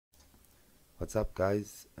What's up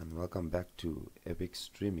guys, and welcome back to Epic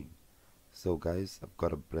Streaming. So guys, I've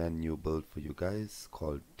got a brand new build for you guys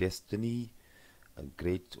called Destiny. A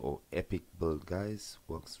great or epic build guys,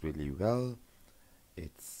 works really well.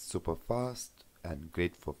 It's super fast and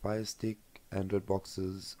great for Fire Stick, Android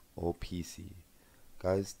boxes or PC.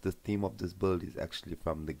 Guys, the theme of this build is actually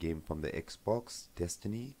from the game from the Xbox,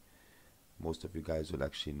 Destiny. Most of you guys will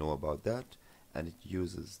actually know about that, and it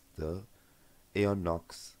uses the Aeon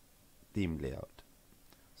Nox theme layout.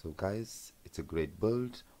 So guys, it's a great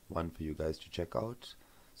build, one for you guys to check out.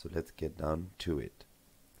 So let's get down to it.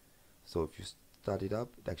 So if you start it up,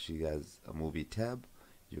 it actually has a movie tab.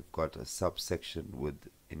 You've got a subsection with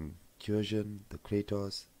Incursion, the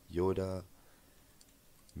Kratos, Yoda,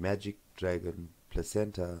 Magic Dragon,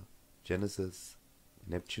 Placenta, Genesis,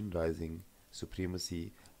 Neptune Rising,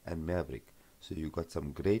 Supremacy and Maverick. So you got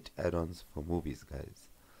some great add-ons for movies guys.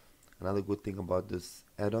 Another good thing about this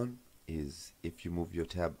add-on is if you move your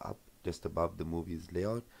tab up just above the movie's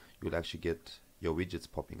layout, you'll actually get your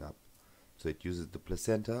widgets popping up. So it uses the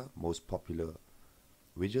Placenta, most popular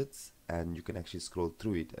widgets, and you can actually scroll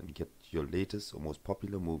through it and get your latest or most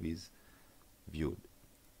popular movies viewed.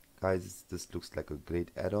 Guys, this looks like a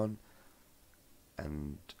great add-on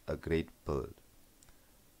and a great build.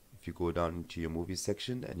 If you go down to your movie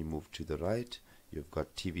section and you move to the right, you've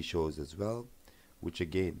got TV shows as well, which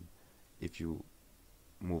again, if you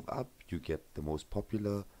move up, you get the most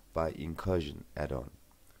popular by Incursion add-on.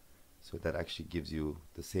 So that actually gives you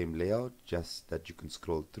the same layout, just that you can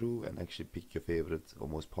scroll through and actually pick your favorites or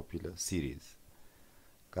most popular series.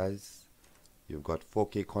 Guys, you've got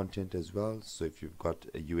 4K content as well, so if you've got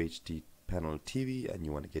a UHD panel TV and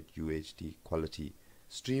you want to get UHD quality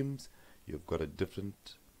streams, you've got a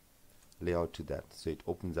different layout to that. So it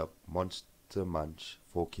opens up Monster Munch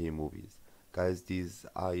 4K movies. Guys, these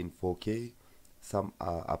are in 4K, some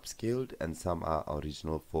are upscaled and some are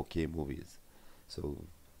original 4K movies. So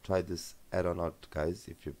try this add-on out guys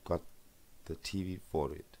if you've got the TV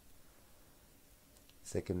for it.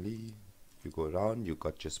 Secondly, if you go around, you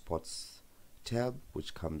got your sports tab,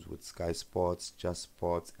 which comes with Sky Sports, Just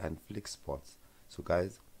Sports and Flick Sports. So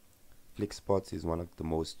guys, Flick Sports is one of the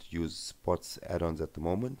most used sports add-ons at the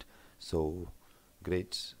moment, so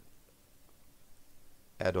great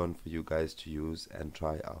add-on for you guys to use and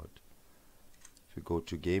try out. If you go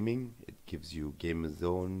to gaming, it gives you Gamer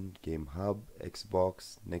Zone, Game Hub,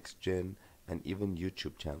 Xbox, Next Gen and even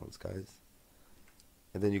YouTube channels guys.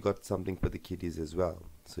 And then you got something for the kiddies as well.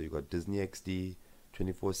 So you got Disney XD,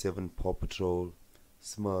 24/7 Paw Patrol,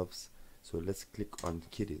 Smurfs. So let's click on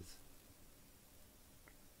kiddies.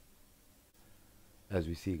 As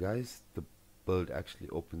we see guys, the build actually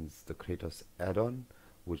opens the Kratos add-on,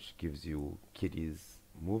 which gives you kiddies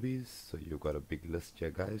movies. So you've got a big list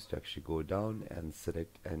here guys to actually go down and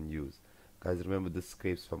select and use. Guys, remember this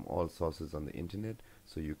scrapes from all sources on the internet,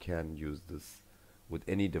 so you can use this with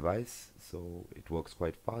any device. So it works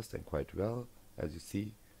quite fast and quite well. As you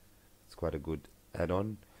see, it's quite a good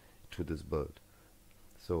add-on to this build.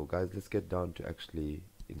 So guys, let's get down to actually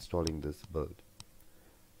installing this build.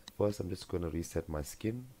 First, I'm just going to reset my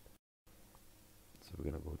skin. So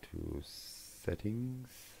we're going to go to settings.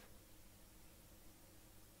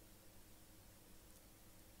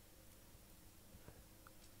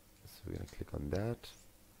 So we're going to click on that.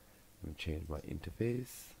 I'm going to change my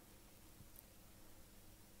interface.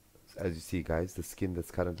 So as you see guys, the skin that's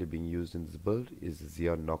currently being used in this build is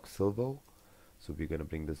Xeon Nox Silver. So we're going to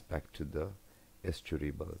bring this back to the Estuary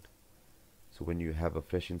build. So when you have a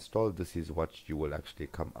fresh install, this is what you will actually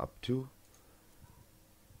come up to.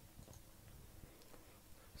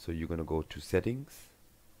 So you're going to go to settings,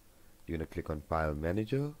 you're going to click on file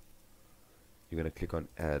manager, you're going to click on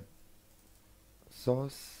add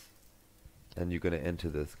source, and you're going to enter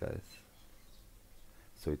this guys.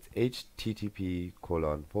 So it's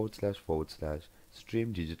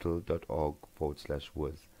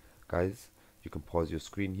http://streamdigital.org/wiz. Guys, you can pause your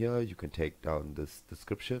screen here, you can take down this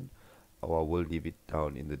description, or I will leave it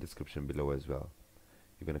down in the description below as well.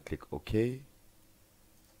 You're going to click OK.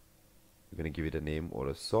 You're going to give it a name or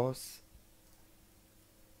a source,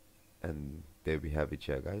 and there we have it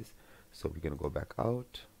here guys. So we're going to go back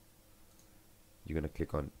out. You're going to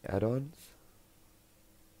click on add-ons.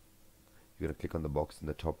 You're going to click on the box in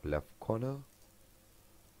the top left corner.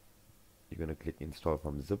 You're going to click install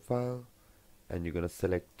from zip file, and you're going to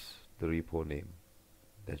select the repo name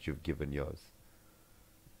that you've given yours.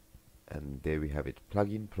 And there we have it,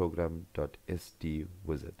 plugin program.sd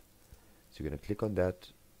wizard. So you're going to click on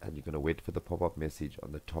that, and you're going to wait for the pop-up message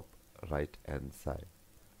on the top right hand side.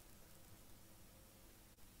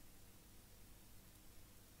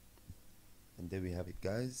 And there we have it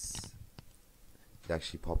guys. it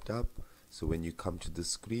actually popped up. So when you come to this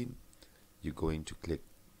screen, you're going to click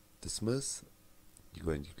dismiss, you're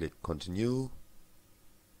going to click continue,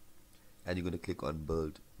 and you're going to click on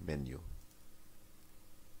build menu.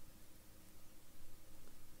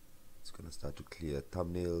 It's going to start to clear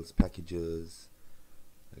thumbnails, packages.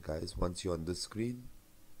 Guys, once you're on this screen,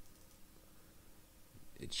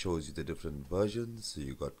 it shows you the different versions. So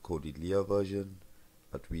you got Kodi version,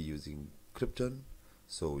 but we're using Krypton,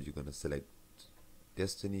 so you're going to select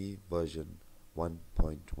Destiny version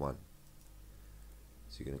 1.1.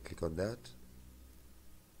 So you're going to click on that,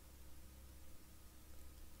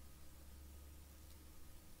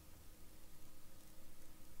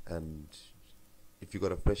 and if you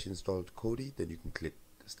got a fresh installed Kodi, then you can click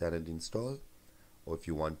standard install, or if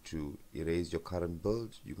you want to erase your current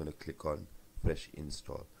build, you're going to click on fresh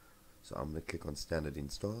install. So I'm going to click on standard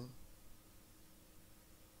install,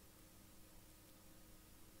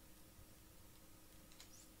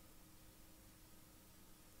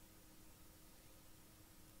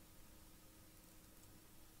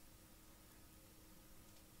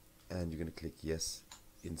 and you're going to click yes,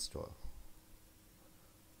 install.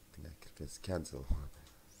 I think I press cancel.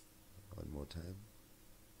 One more time.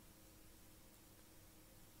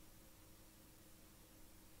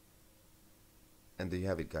 And there you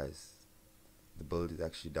have it, guys. The build is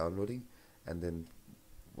actually downloading, and then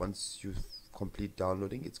once you complete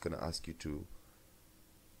downloading, it's going to ask you to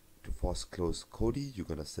force close Kodi. You're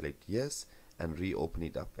going to select yes and reopen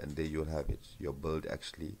it up, and there you'll have it, your build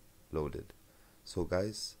actually loaded. So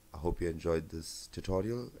guys, I hope you enjoyed this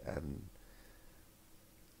tutorial and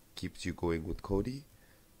keeps you going with Kodi.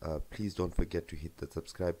 Please don't forget to hit the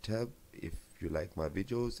subscribe tab if you like my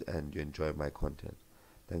videos and you enjoy my content.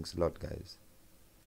 Thanks a lot, guys.